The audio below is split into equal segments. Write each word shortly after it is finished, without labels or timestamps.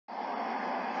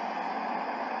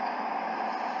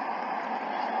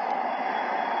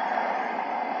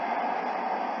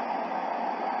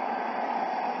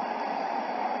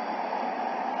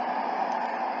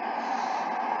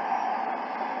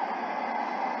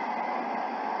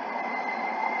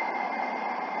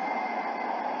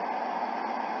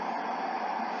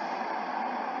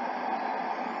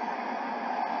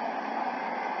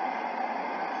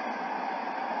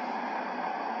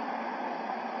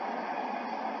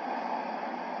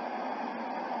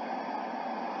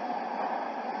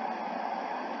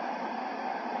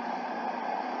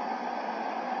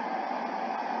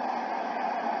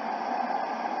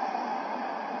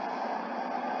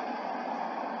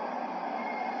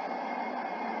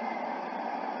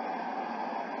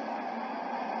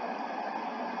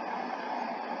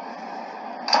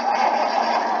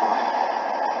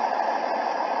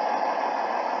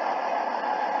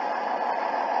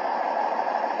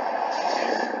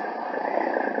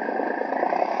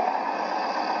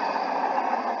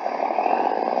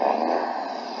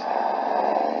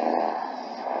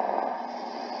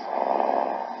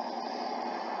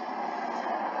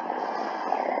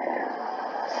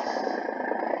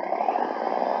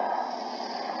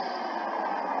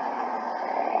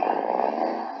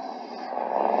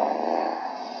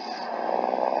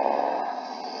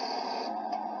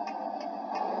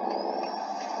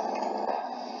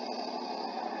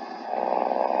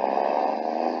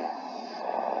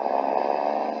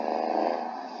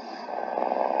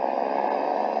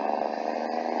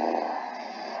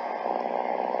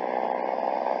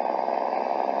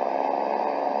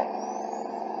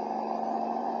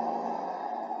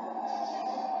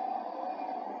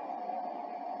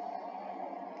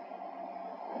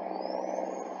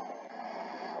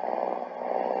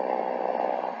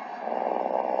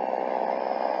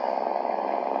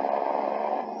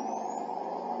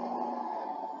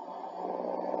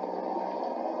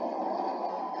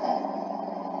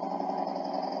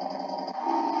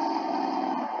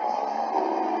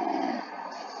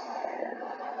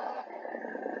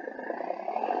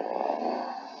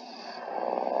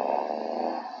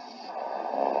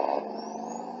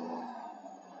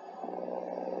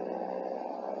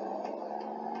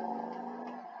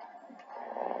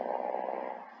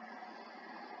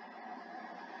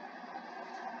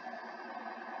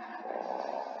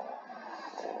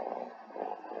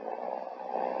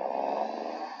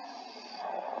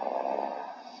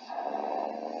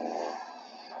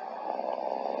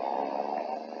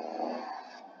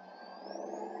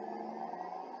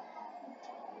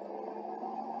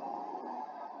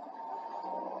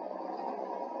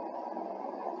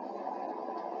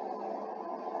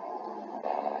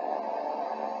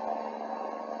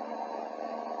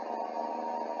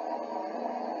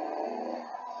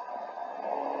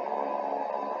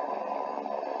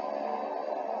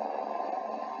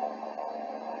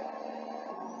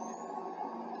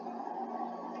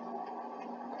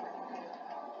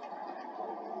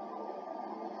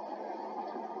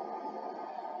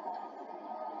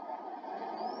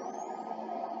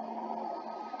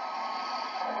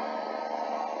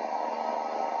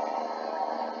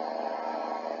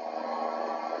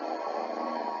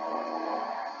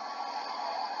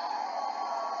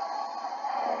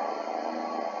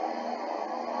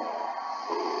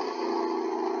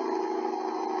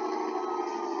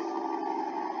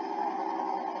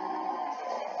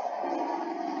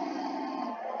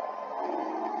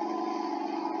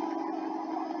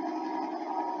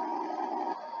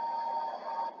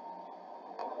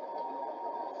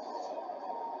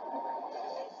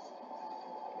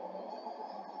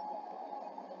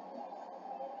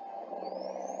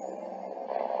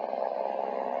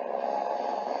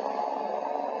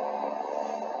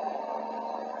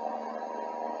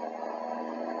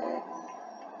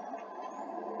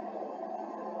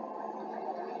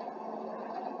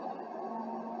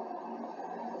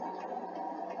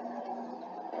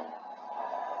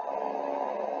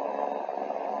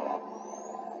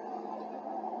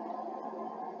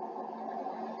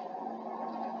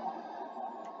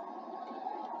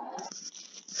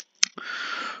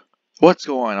What's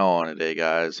going on today,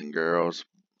 guys and girls,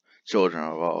 children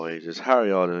of all ages? How are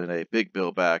y'all doing today? Big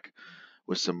Bill back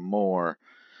with some more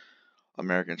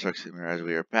American Truck Simulator.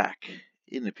 We are back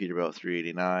in the Peterbilt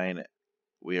 389.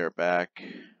 We are back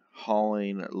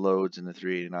hauling loads in the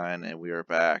 389, and we are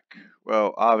back.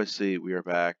 Well, obviously, we are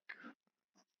back.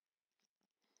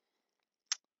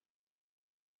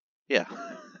 Yeah.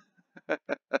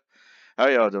 How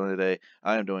are y'all doing today?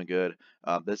 I am doing good.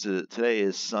 Today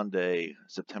is Sunday,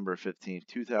 September 15th,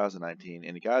 2019,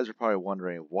 and you guys are probably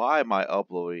wondering why am I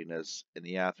uploading this in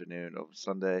the afternoon of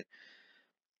Sunday?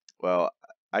 Well,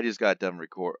 I just got done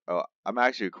record. I'm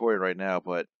actually recording right now,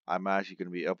 but I'm actually going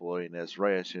to be uploading this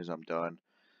right as soon as I'm done.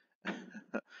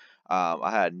 I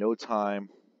had no time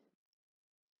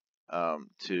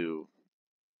to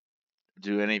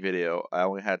do any video. I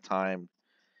only had time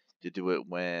to do it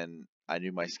when I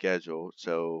knew my schedule.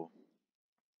 So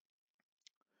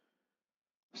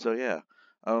yeah.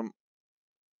 Um,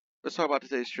 let's talk about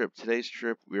today's trip. Today's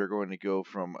trip, we are going to go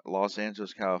from Los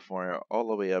Angeles, California, all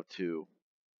the way up to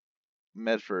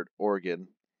Medford, Oregon.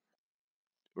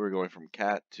 We're going from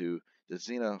CAT to the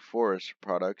Xena Forest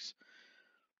Products.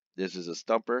 This is a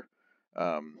stumper.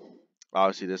 Um,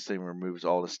 Obviously, this thing removes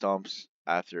all the stumps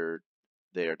after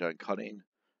they are done cutting,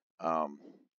 um,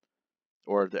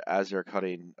 as they're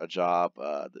cutting a job.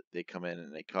 They come in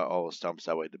and they cut all the stumps.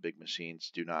 That way, the big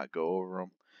machines do not go over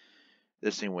them.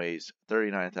 This thing weighs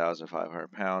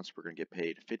 39,500 pounds. We're gonna get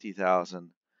paid $50,000 and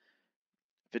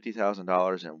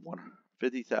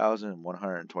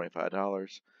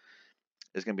 $50,125.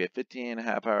 It's gonna be a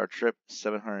 15.5-hour trip,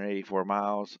 784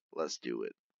 miles. Let's do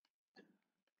it.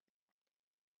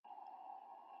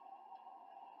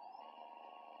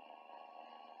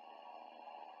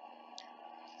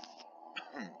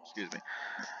 Excuse me.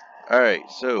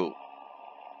 Alright, so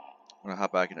I'm gonna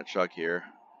hop back in the truck here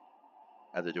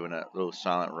after doing that little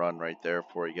silent run right there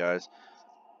for you guys.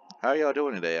 How y'all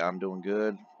doing today? I'm doing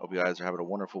good. Hope you guys are having a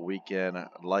wonderful weekend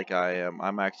like I am.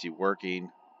 I'm actually working.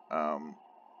 Um,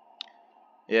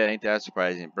 yeah, ain't that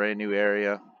surprising. Brand new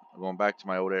area. I'm going back to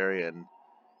my old area, and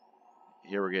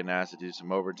here we're getting asked to do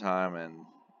some overtime, and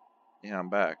yeah, I'm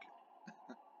back.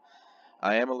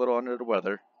 I am a little under the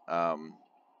weather. I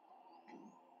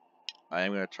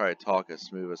am going to try to talk as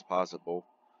smooth as possible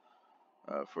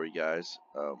for you guys.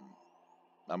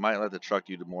 I might let the truck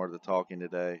do more of the talking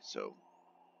today, so.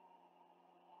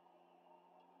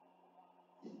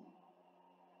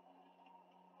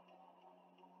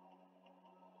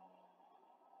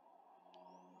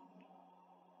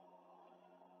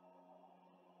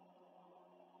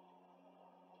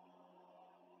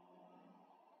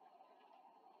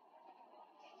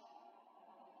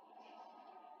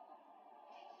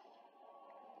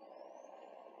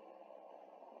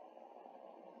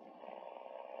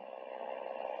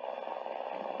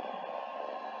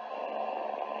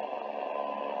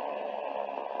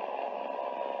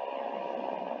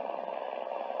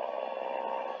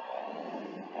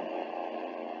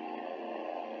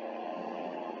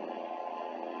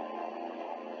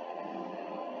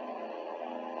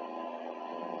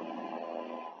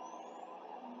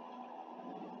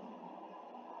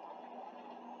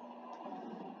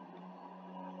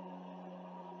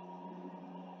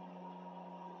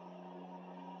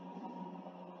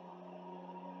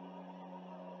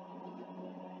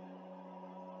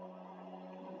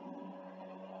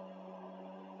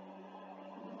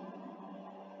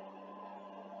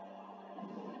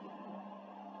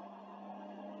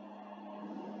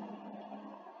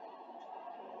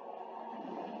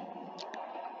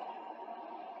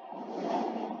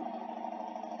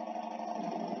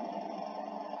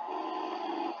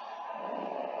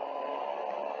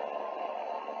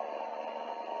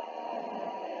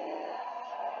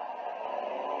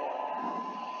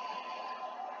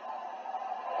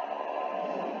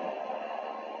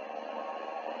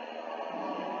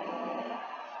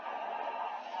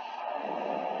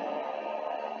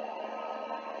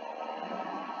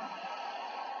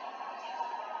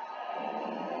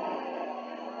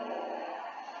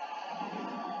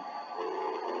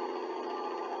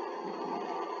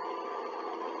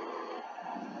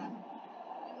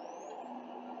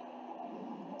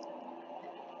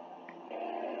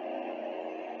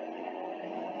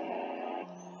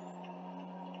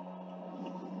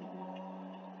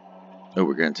 Oh,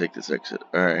 we're going to take this exit.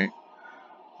 Alright.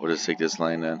 We'll just take this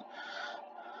line then.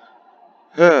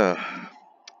 And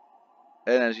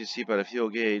as you see by the fuel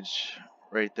gauge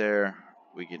right there,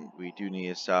 we do need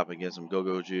to stop and get some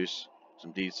go-go juice,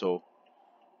 some diesel,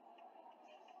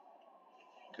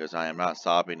 because I am not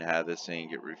stopping to have this thing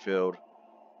get refilled.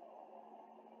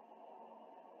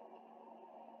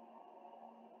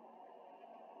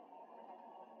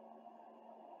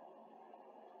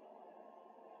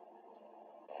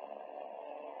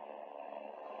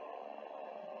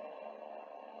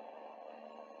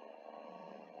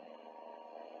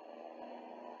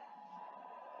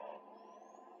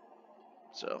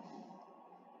 So,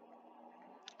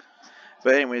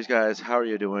 but anyways, guys, how are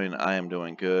you doing? I am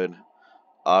doing good.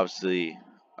 Obviously,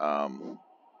 um,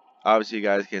 obviously, you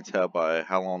guys can tell by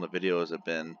how long the videos have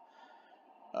been.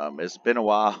 It's been a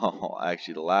while.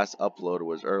 Actually, the last upload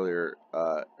was earlier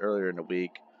in the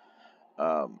week.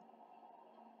 Um,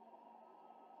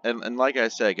 and like I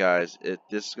said, guys,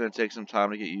 this is going to take some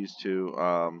time to get used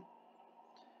to.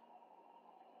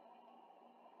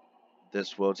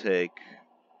 This will take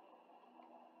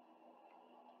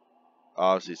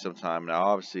obviously some time. Now,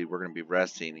 obviously, we're going to be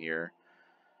resting here.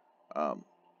 Um,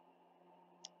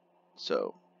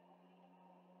 so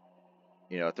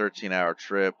 13-hour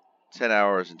trip, 10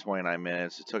 hours and 29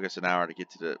 minutes. It took us an hour to get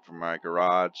from my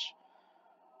garage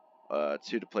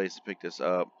to the place to pick this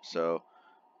up. So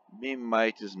me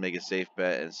might just make a safe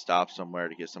bet and stop somewhere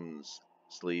to get some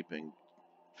sleep and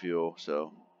fuel.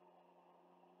 So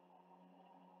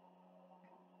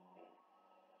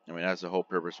I mean that's the whole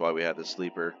purpose why we have the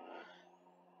sleeper.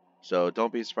 So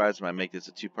don't be surprised when I make this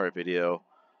a two-part video.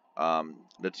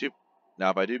 The two Now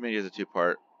if I do make it as a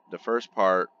two-part, the first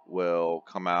part will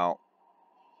come out.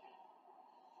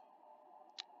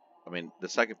 I mean the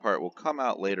second part will come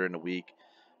out later in the week.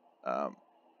 Um,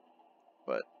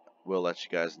 but we'll let you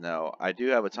guys know. I do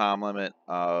have a time limit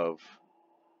of,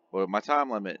 well, my time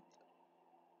limit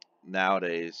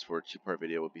nowadays for a two-part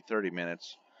video would be 30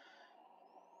 minutes.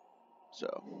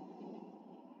 So,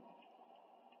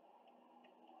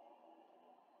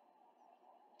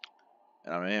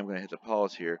 and I am going to hit the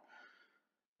pause here.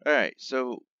 All right,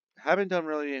 so haven't done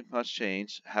really much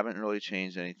change. Haven't really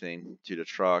changed anything to the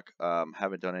truck.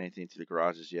 Haven't done anything to the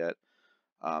garages yet.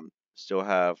 Still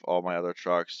have all my other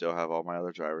trucks. Still have all my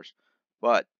other drivers.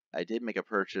 But I did make a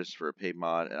purchase for a paid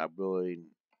mod, and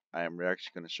I am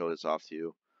actually going to show this off to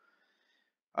you.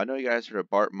 I know you guys heard of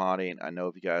Bart Modding. I know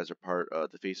if you guys are part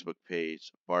of the Facebook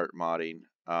page, Bart Modding.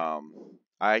 I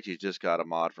actually just got a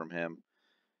mod from him,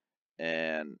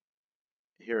 and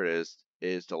here it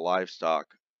is the livestock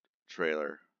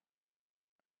trailer.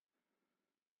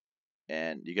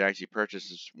 And you can actually purchase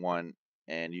this one,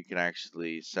 and you can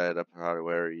actually set it up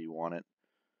however you want it.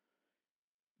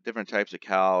 Different types of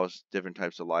cows, different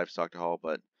types of livestock to haul,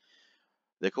 but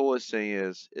the coolest thing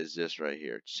is this right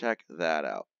here. Check that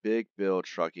out. Big Bill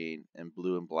Trucking in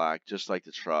blue and black, just like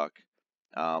the truck.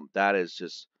 That is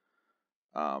just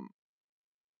um,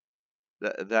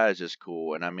 that is just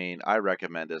cool. And I mean, I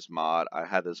recommend this mod. I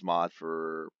had this mod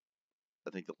for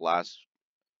I think the last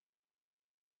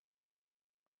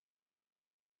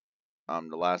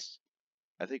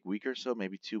I think week or so,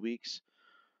 maybe 2 weeks.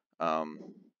 Um,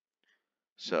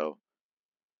 so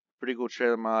pretty cool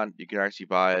trailer mod. You can actually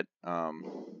buy it.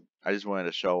 I just wanted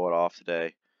to show it off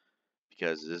today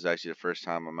because this is actually the first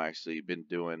time I'm actually been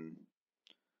doing.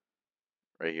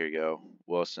 Right here you go,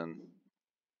 Wilson,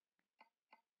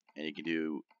 and you can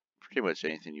do pretty much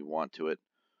anything you want to it.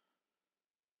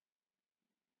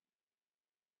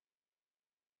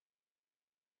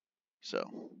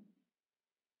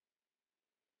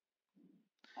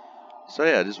 So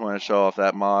yeah, I just want to show off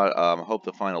that mod. Hope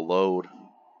to find a load.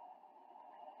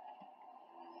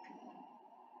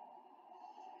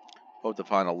 Hope to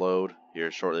find a load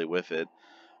here shortly with it.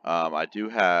 I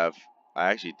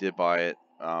actually did buy it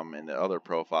in the other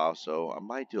profile, so I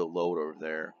might do a load over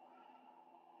there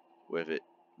with it.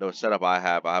 The setup I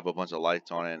have a bunch of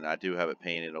lights on it, and I do have it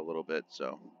painted a little bit,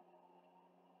 so.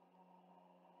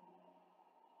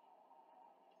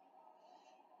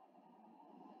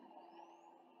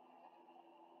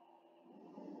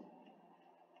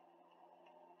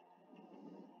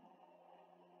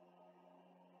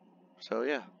 So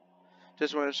yeah,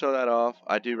 just wanted to show that off.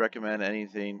 I do recommend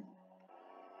anything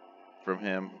from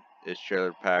him. His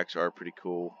trailer packs are pretty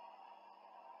cool.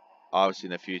 Obviously,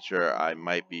 in the future, I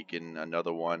might be getting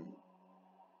another one.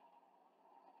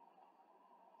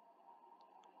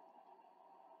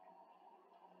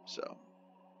 So,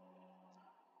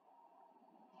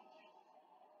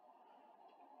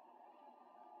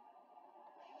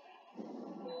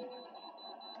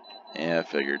 yeah, I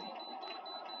figured.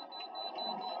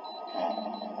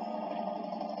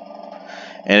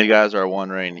 And if you guys are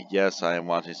wondering, yes, I am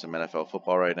watching some NFL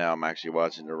football right now. I'm actually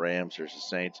watching the Rams versus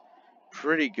Saints.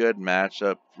 Pretty good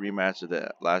matchup, rematch of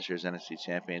the last year's NFC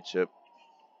Championship.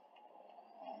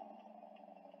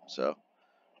 So,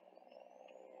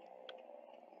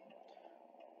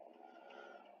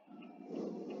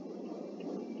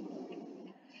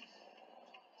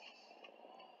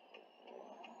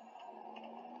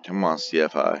 come on,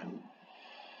 CFI.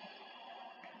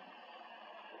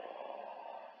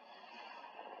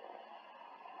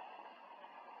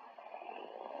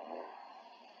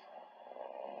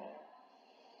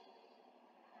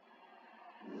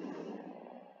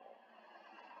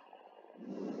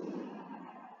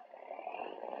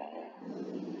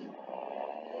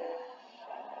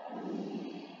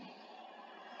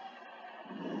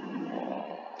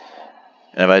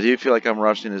 And if I do feel like I'm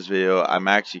rushing this video, I'm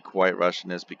actually quite rushing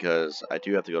this because I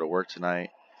do have to go to work tonight.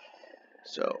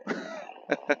 So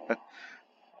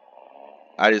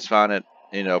I just found it,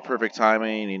 perfect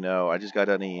timing. I just got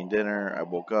done eating dinner. I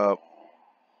woke up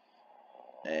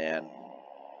and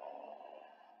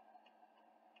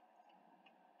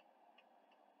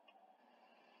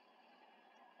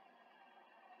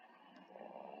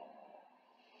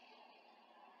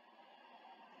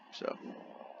so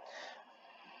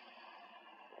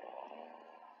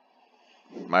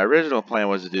my original plan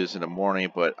was to do this in the morning,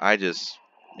 but I just,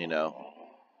 you know,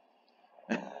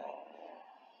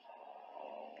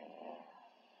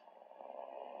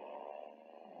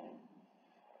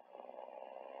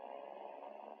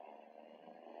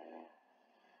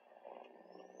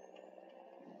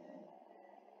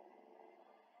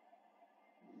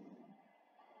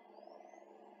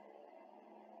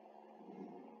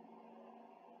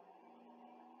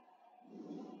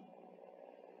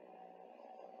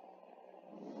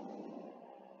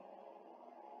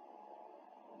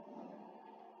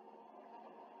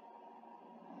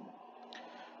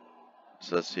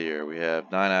 so let's see here. We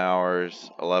have 9 hours,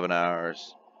 11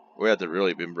 hours. We have to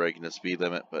really been breaking the speed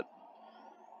limit, but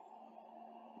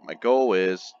my goal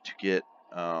is to get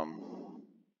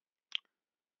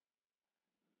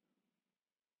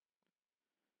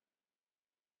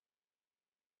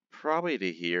probably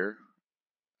to here,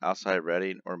 outside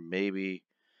Reading, or maybe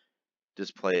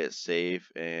just play it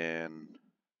safe and,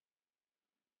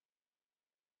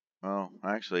 well,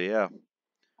 actually, yeah,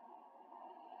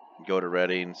 go to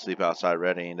Reading, sleep outside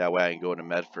Reading. That way I can go into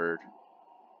Medford.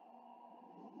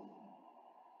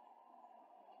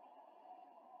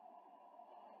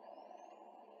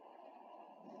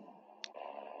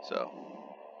 So,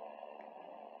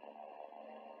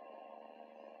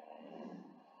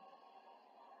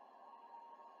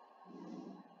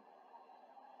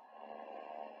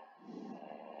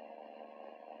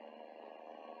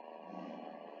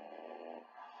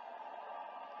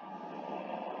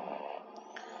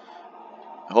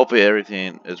 hopefully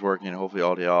everything is working. Hopefully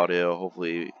all the audio.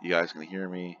 Hopefully you guys can hear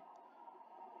me.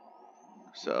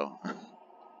 So,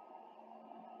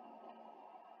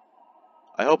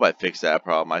 I hope I fixed that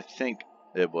problem. I think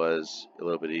it was a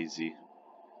little bit easy.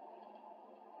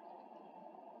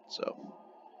 So,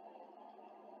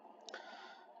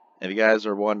 if you guys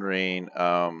are wondering,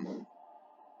 well,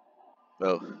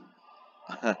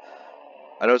 I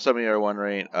know some of you are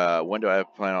wondering, when do I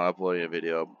plan on uploading a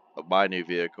video of my new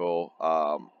vehicle?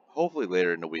 Hopefully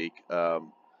later in the week.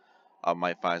 I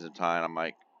might find some time. I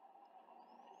might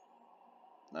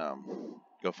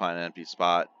go find an empty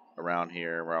spot around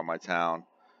here, around my town.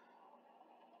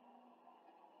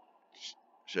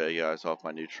 Show you guys off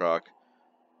my new truck.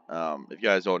 If you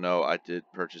guys don't know, I did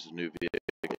purchase a new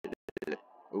vehicle.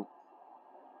 Ooh.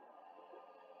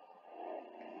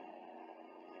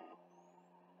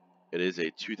 It is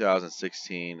a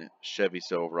 2016 Chevy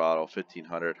Silverado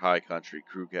 1500 High Country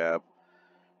Crew Cab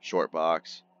short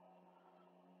box.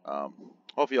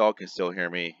 Hope you all can still hear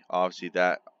me. Obviously,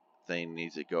 that thing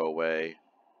needs to go away.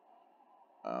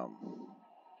 Um,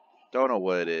 don't know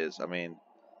what it is. I mean,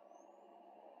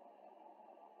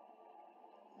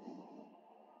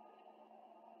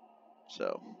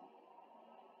 so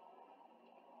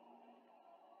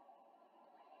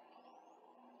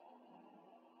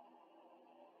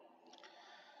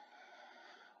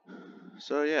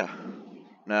yeah.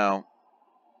 Now,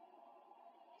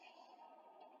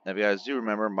 if you guys do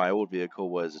remember, my old vehicle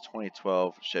was a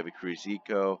 2012 Chevy Cruze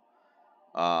Eco.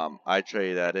 I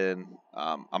traded that in.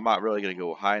 I'm not really going to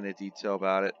go high into detail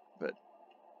about it, but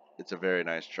it's a very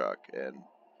nice truck, and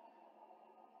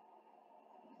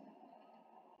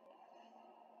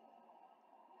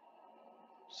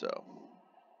so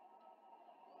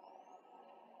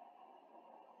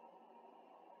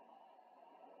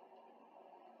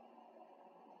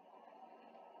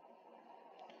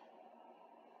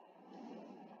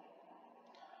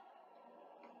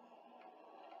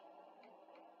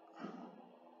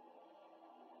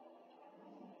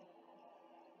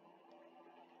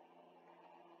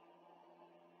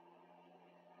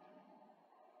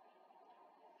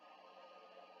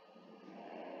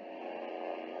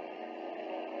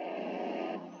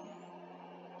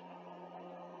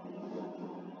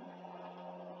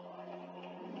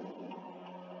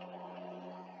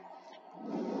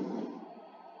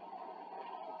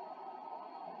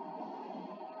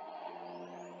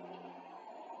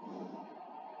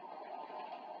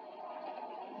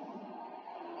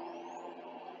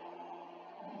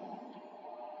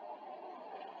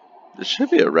there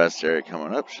should be a rest area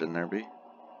coming up, shouldn't there be?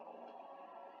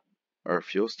 Or a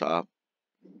fuel stop.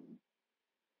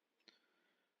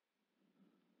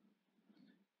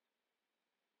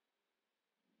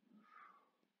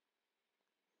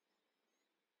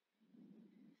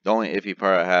 The only iffy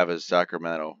part I have is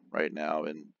Sacramento right now.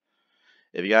 And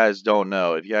if you guys don't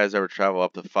know, if you guys ever travel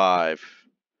up to 5,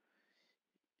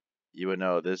 you would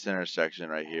know this intersection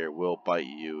right here will bite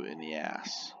you in the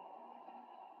ass.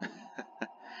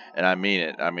 And I mean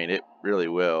it. I mean, it really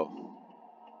will.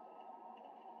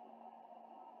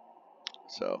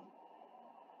 So,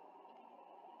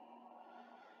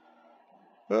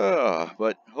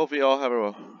 but hopefully y'all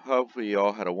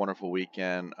had a wonderful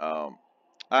weekend.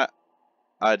 I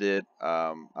I did.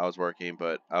 I was working,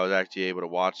 but I was actually able to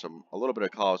watch a little bit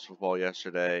of college football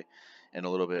yesterday, and a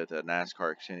little bit of the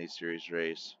NASCAR Xfinity Series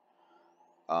race.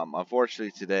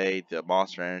 Unfortunately, today the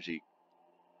Monster Energy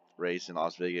race in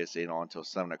Las Vegas ain't on until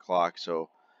 7 o'clock, so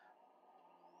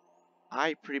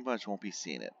I pretty much won't be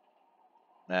seeing it.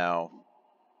 Now,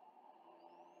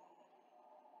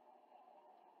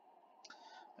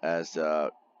 as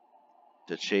the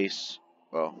chase,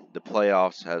 well, the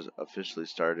playoffs has officially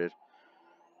started.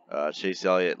 Chase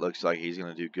Elliott looks like he's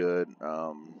going to do good.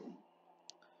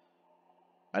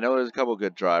 I know there's a couple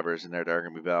good drivers in there that are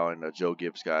going to be battling the Joe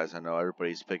Gibbs guys. I know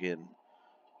everybody's picking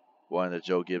one of the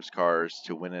Joe Gibbs cars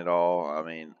to win it all. I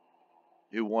mean,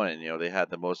 who won it? You know, they had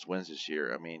the most wins this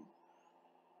year. I mean,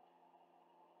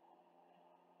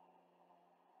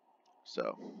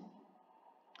 so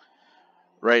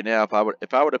right now, if I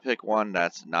were to pick one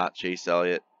that's not Chase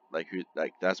Elliott, like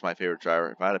that's my favorite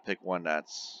driver. If I had to pick one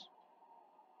that's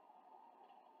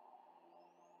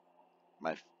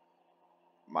my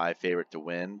my favorite to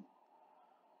win,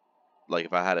 like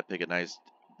if I had to pick a nice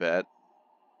bet,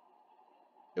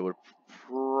 it would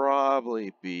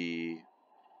probably be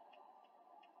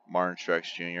Martin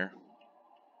Truex Jr.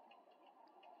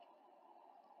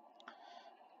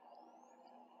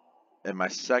 And my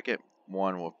second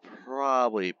one will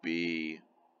probably be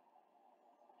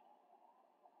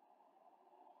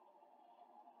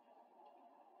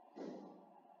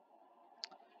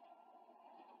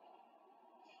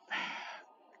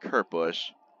Kurt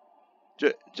Busch.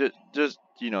 Just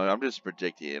I'm just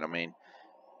predicting. I mean,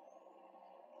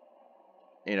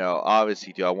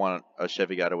 obviously, do I want a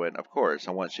Chevy guy to win? Of course,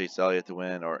 I want Chase Elliott to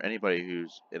win, or anybody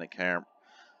who's in a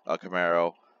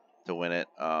Camaro to win it.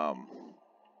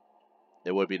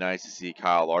 It would be nice to see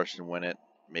Kyle Larson win it.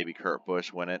 Maybe Kurt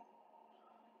Busch win it.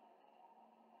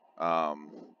 Um,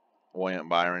 William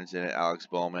Byron's in it. Alex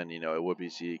Bowman. It would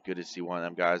be good to see one of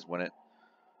them guys win it.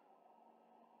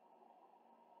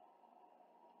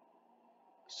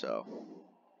 So,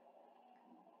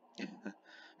 who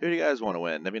do you guys want to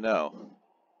win? Let me know.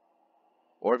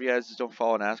 Or if you guys just don't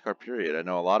follow NASCAR, period. I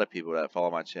know a lot of people that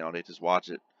follow my channel, they just watch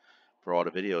it for all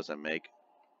the videos I make.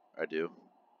 I do.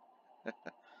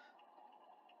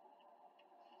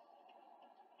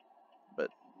 But,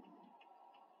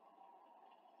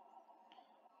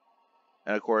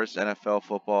 and of course, NFL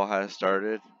football has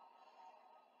started.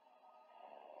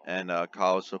 And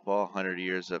college football, 100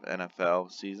 years of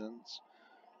NFL seasons.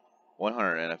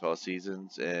 100 NFL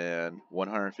seasons and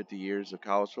 150 years of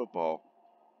college football.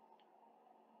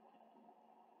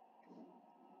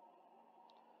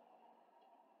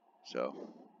 So,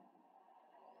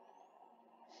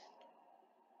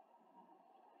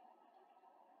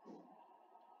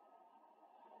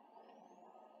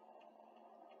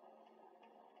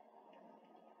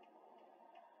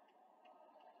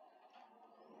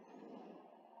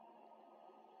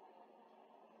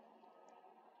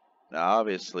 now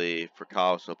obviously for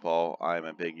college football, I'm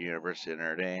a big University of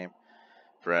Notre Dame.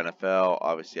 For NFL,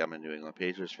 obviously I'm a New England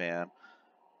Patriots fan.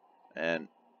 And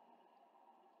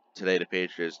today the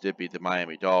Patriots did beat the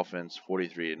Miami Dolphins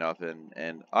 43-0.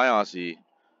 And I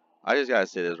just gotta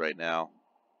say this right now.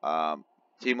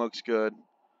 Team looks good.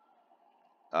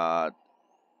 Uh,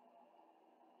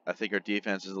 I think our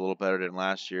defense is a little better than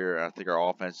last year. I think our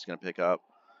offense is going to pick up.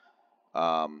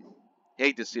 Um,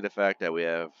 Hate to see the fact that we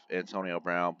have Antonio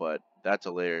Brown, but that's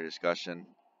a later discussion.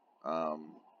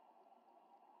 Um,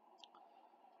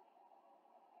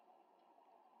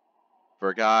 for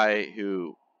a guy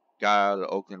who got out of the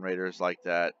Oakland Raiders like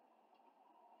that,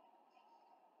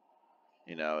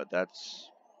 that's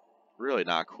really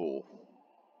not cool.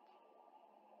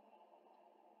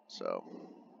 So,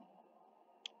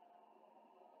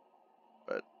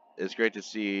 but it's great to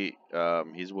see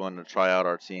he's willing to try out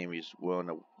our team. He's willing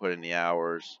to put in the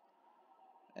hours,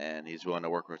 and he's willing to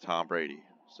work with Tom Brady.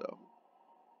 So.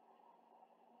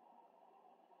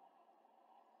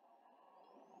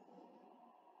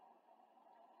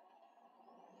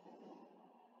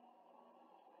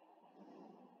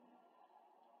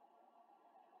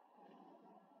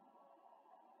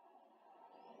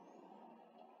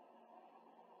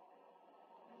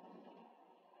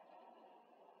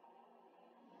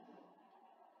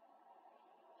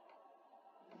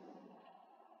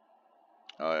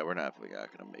 Oh yeah, we're definitely not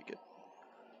gonna make it.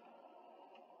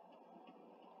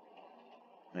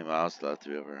 How many miles left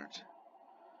do we have earned?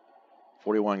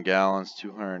 41 gallons,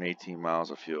 218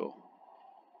 miles of fuel.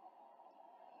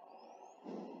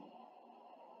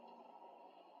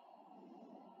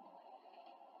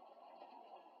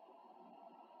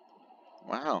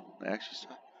 Wow, they actually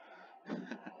saw.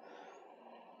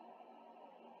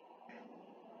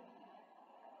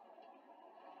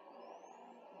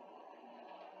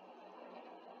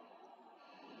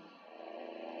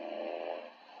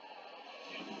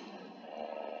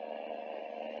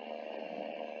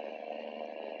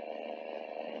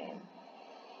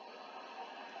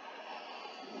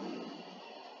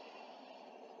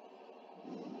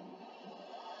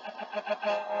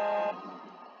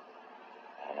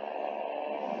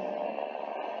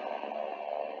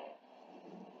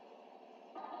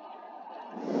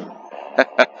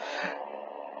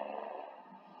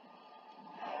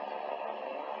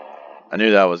 I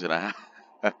knew that was gonna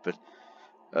happen.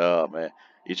 Oh man,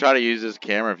 you try to use this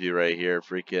camera view right here,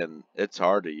 freaking, it's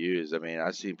hard to use. I mean,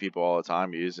 I've seen people all the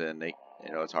time use it, and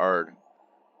it's hard.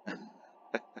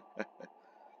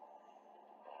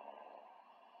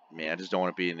 Man, I just don't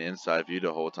want to be in the inside view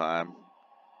the whole time.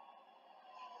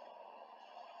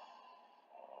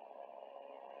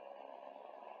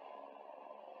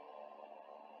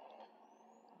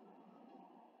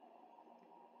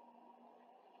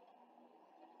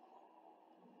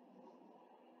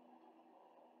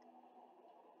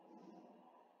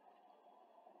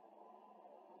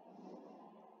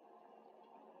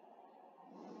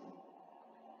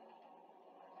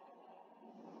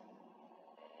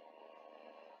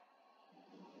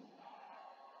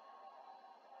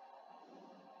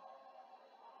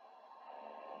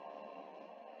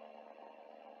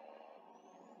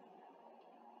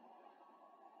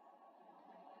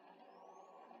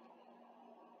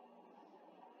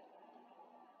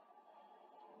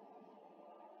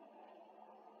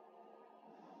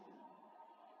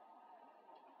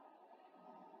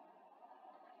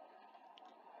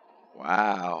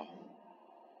 Wow.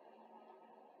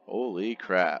 Holy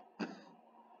crap.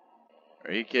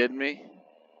 Are you kidding me?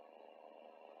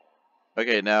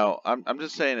 Okay, now I'm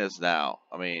just saying this now.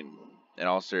 I mean, in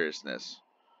all seriousness,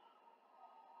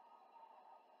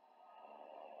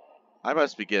 I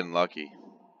must be getting lucky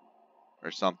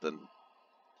or something.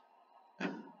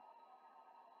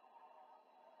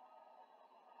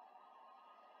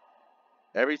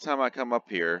 Every time I come up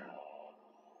here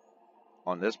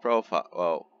on this profile,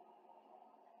 well,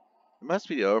 it must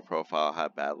be the other profile I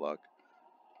have bad luck.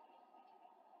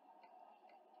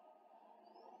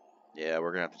 Yeah,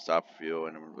 we're gonna have to stop for fuel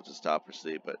and we'll just stop for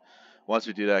sleep. But once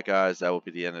we do that, guys, that will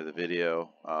be the end of the video.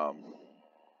 I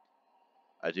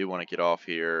do want to get off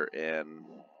here and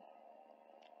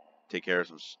take care of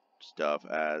some stuff.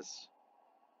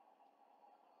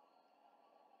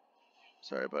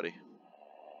 Sorry, buddy.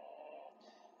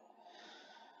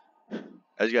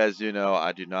 As you guys do know,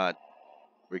 I do not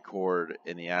record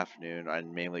in the afternoon. I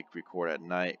mainly record at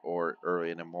night or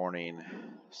early in the morning,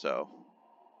 so,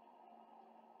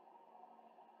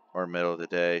 or middle of the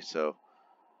day. So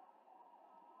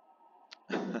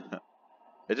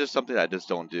it's just something I just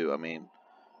don't do. I mean,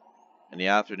 in the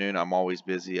afternoon, I'm always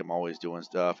busy. I'm always doing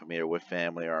stuff. I'm either with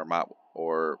family or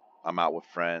I'm out with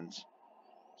friends.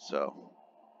 So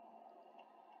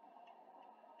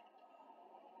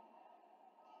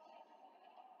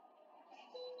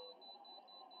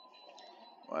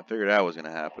well, I figured that was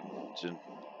gonna happen.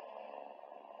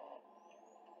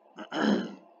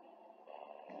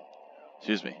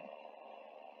 Excuse me.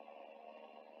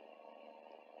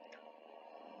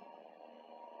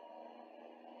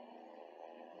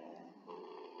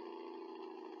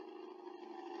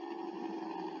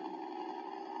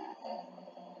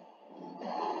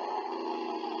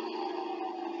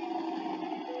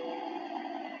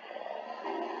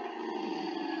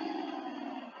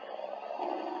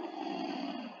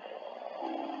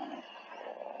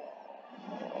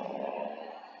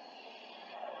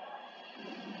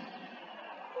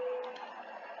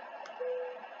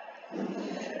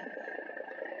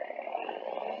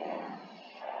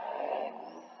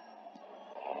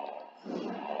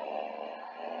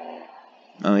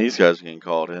 None of these guys are getting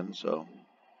called in, so.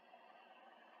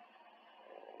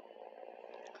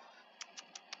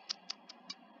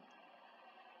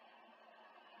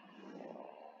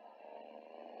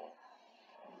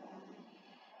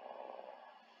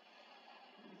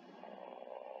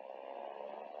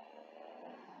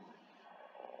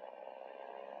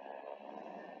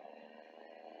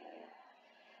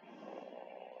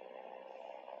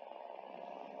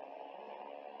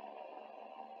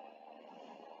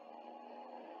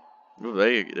 Ooh,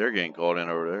 they're getting called in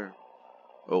over there.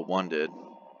 Oh, one did.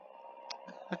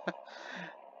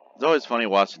 It's always funny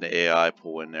watching the AI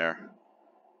pull in there.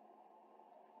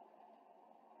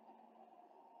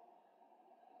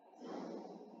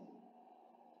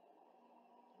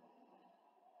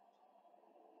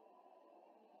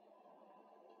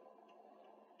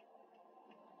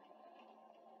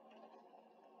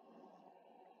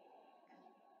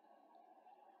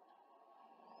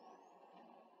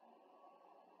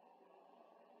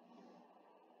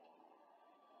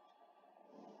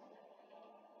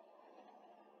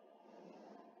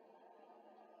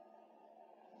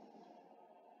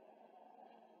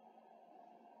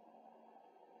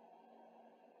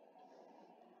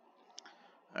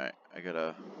 All right, I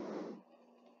gotta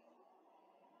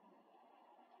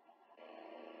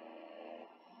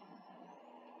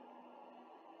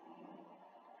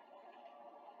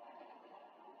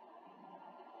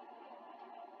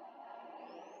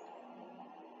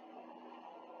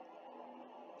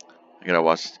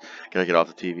watch. Gotta get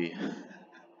off the TV.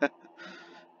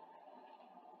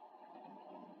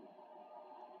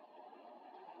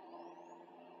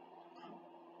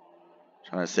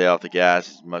 Trying to stay off the gas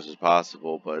as much as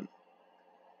possible, but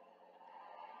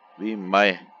we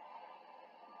might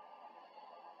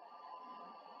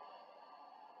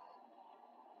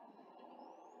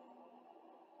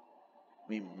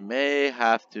we may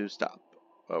have to stop.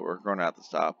 But we're going to have to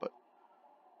stop. But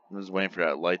I'm just waiting for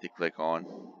that light to click on.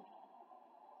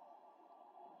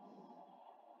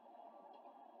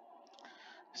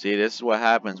 See, this is what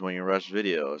happens when you rush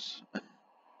videos.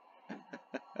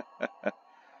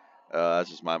 That's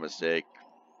just my mistake.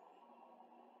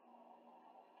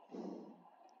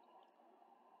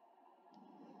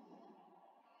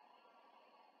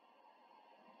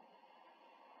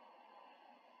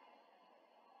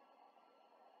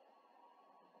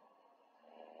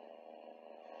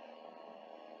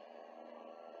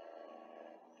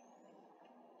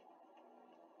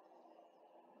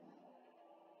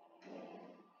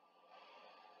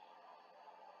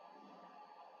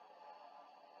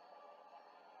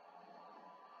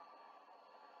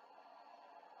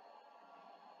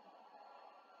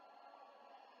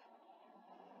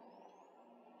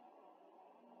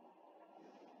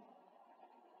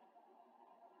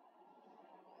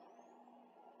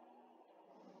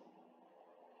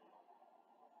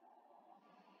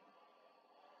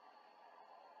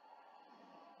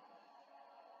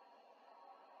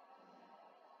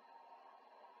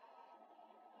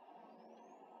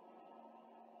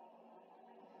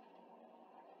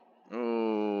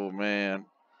 Oh man.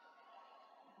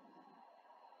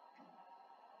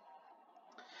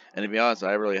 And to be honest,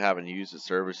 I really haven't used the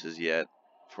services yet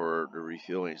for the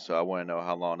refueling, so I want to know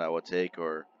how long that would take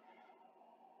or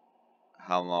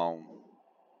how long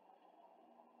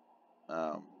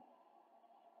um,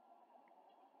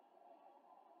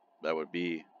 that would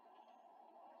be.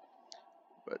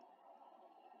 But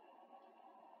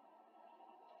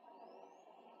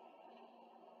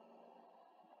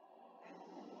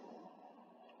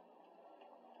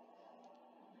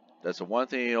that's the one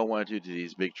thing you don't want to do to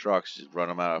these big trucks is run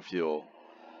them out of fuel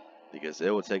because it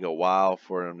will take a while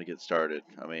for them to get started.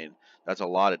 I mean, that's a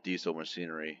lot of diesel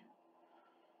machinery.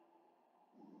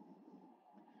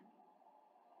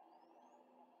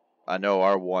 I know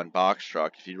our one box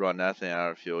truck, if you run that thing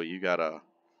out of fuel, you gotta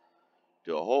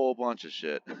do a whole bunch of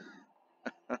shit.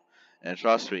 And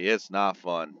trust me, it's not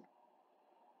fun.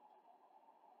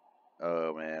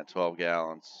 Oh man, 12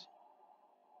 gallons.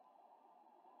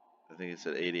 I think it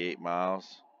said 88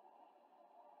 miles.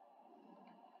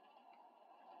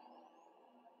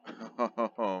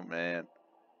 Oh man.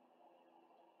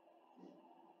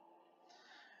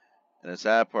 And the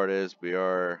sad part is we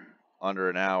are under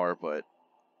an hour, but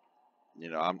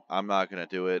I'm not gonna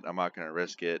do it. I'm not gonna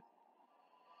risk it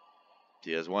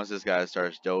because once this guy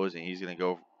starts dozing, he's gonna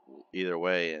go either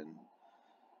way, and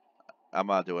I'm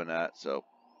not doing that. So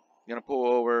I'm gonna pull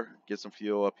over, get some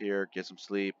fuel up here, get some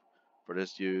sleep for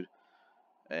this dude,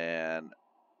 and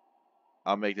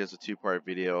I'll make this a two-part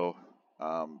video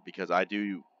because I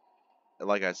do,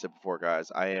 like I said before,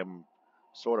 guys, I am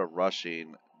sort of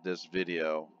rushing this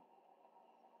video.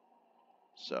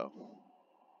 So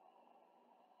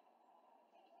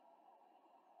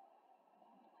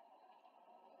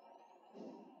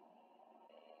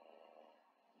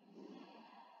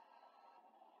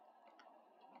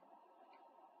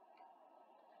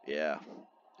yeah,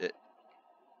 it.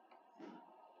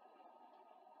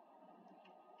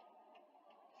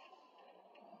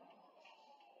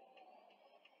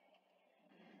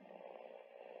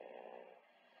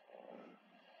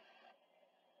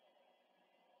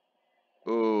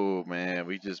 Oh man.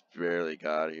 we just barely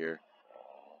got here.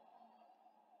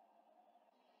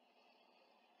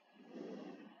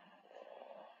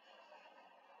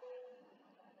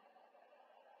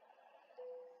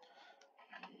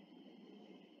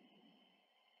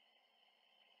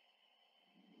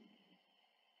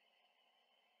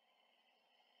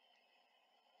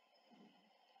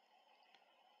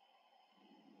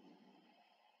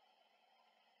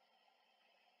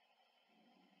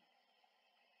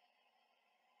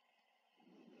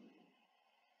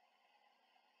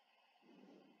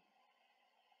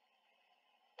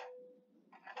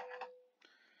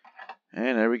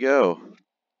 And there we go.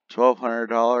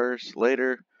 $1,200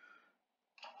 later,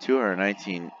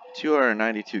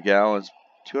 292 gallons,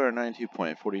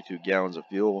 292.42 gallons of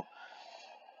fuel.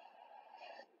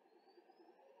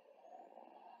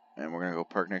 And we're gonna go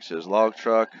park next to his log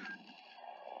truck.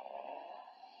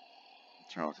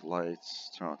 Turn off the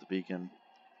lights, turn off the beacon.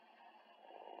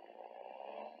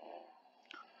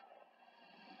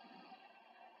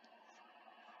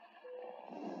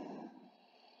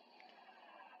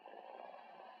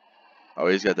 Oh,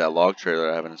 he's got that log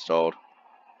trailer I haven't installed.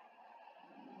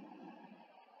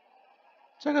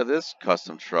 Check out this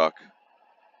custom truck.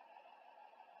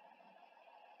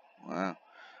 Wow.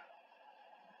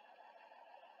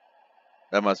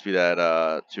 That must be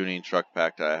that tuning truck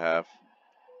pack that I have.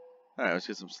 Alright, let's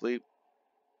get some sleep.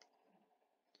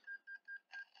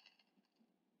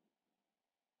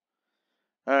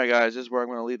 Alright guys, this is where I'm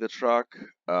going to leave the truck.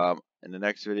 In the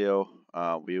next video,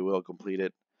 we will complete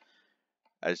it.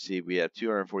 I see we have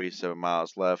 247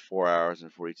 miles left, 4 hours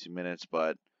and 42 minutes,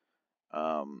 but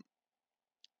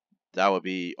that would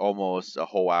be almost a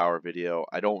whole hour video.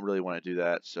 I don't really want to do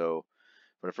that, so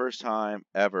for the first time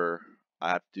ever,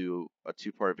 I have to do a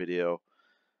 2-part video.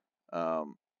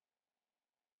 So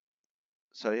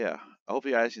yeah, I hope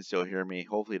you guys can still hear me.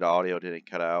 Hopefully the audio didn't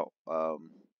cut out.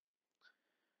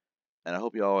 And I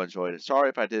hope you all enjoyed it. Sorry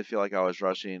if I did feel like I was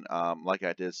rushing. Like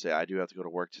I did say, I do have to go to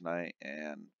work tonight,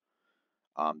 and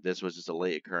this was just a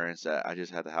late occurrence that I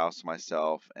just had the house to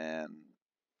myself and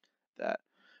that.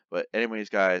 But anyways,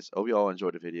 guys, hope you all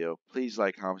enjoyed the video. Please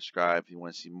like, comment, subscribe if you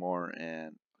want to see more,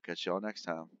 and I'll catch you all next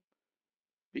time.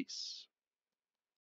 Peace.